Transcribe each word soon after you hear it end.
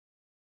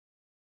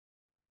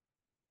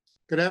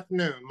Good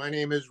afternoon. My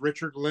name is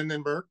Richard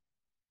Lindenberg,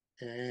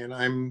 and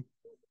I'm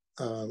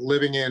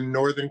living in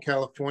Northern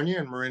California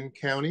in Marin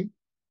County.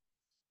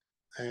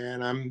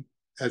 And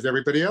as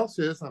everybody else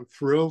is, I'm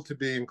thrilled to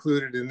be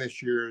included in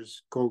this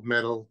year's gold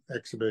medal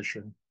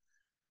exhibition.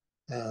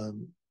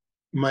 Um,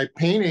 my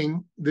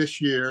painting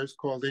this year is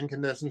called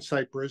Incandescent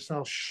Cypress.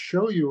 I'll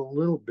show you a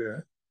little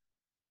bit.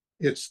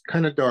 It's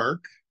kind of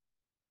dark.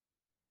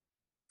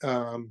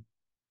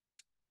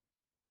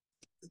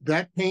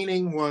 That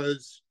painting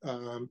was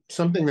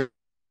something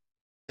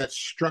that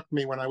struck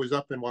me when I was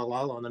up in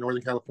Walala on the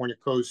Northern California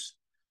coast.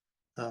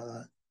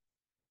 Uh,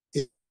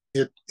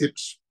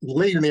 it's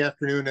late in the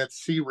afternoon at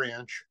Sea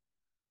Ranch,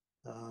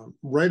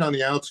 right on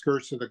the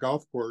outskirts of the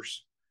golf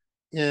course.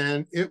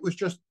 And it was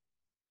just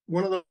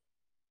one of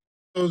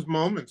those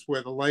moments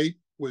where the light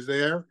was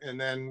there,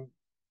 and then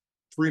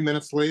 3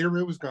 minutes later,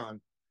 it was gone.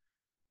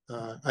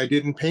 I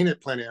didn't paint it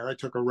plein air. I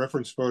took a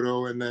reference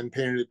photo and then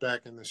painted it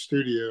back in the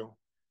studio.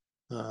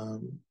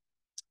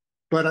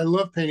 But I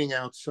love painting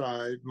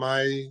outside.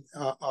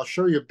 I'll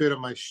show you a bit of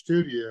my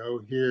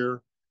studio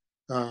here.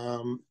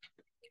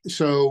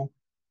 So,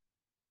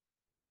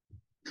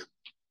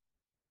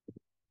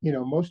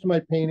 most of my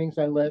paintings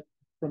I let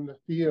from the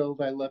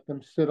field, I let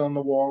them sit on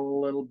the wall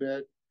a little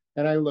bit,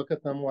 and I look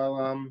at them while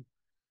I'm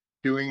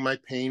doing my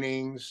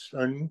paintings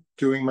and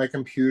doing my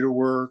computer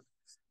work.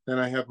 Then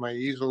I have my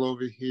easel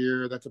over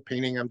here. That's a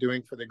painting I'm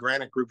doing for the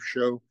Granite Group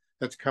show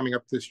that's coming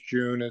up this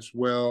June as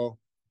well.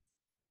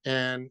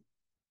 And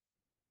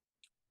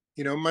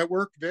my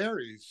work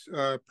varies.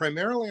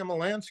 Primarily, I'm a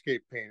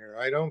landscape painter.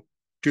 I don't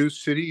do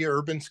city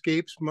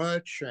urbanscapes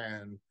much,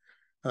 and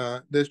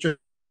there's just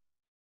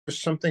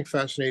something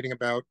fascinating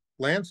about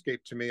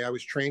landscape to me. I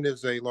was trained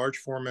as a large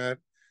format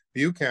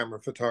view camera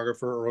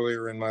photographer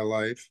earlier in my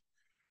life,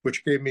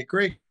 which gave me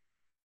great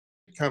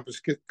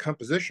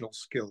compositional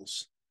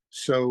skills.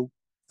 So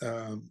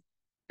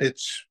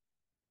this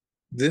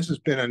has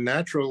been a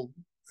natural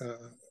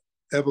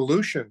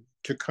evolution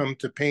to come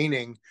to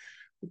painting,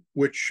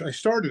 which I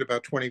started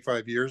about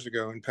 25 years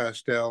ago in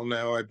pastel.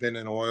 Now I've been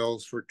in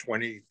oils for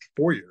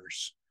 24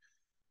 years.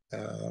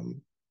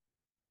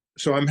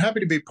 So I'm happy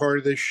to be part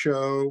of this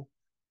show.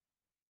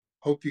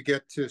 Hope you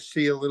get to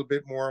see a little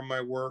bit more of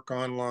my work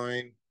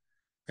online,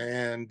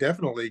 and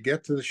definitely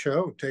get to the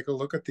show. Take a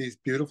look at these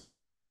beautiful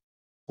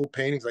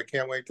paintings. I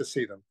can't wait to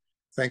see them.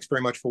 Thanks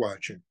very much for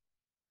watching.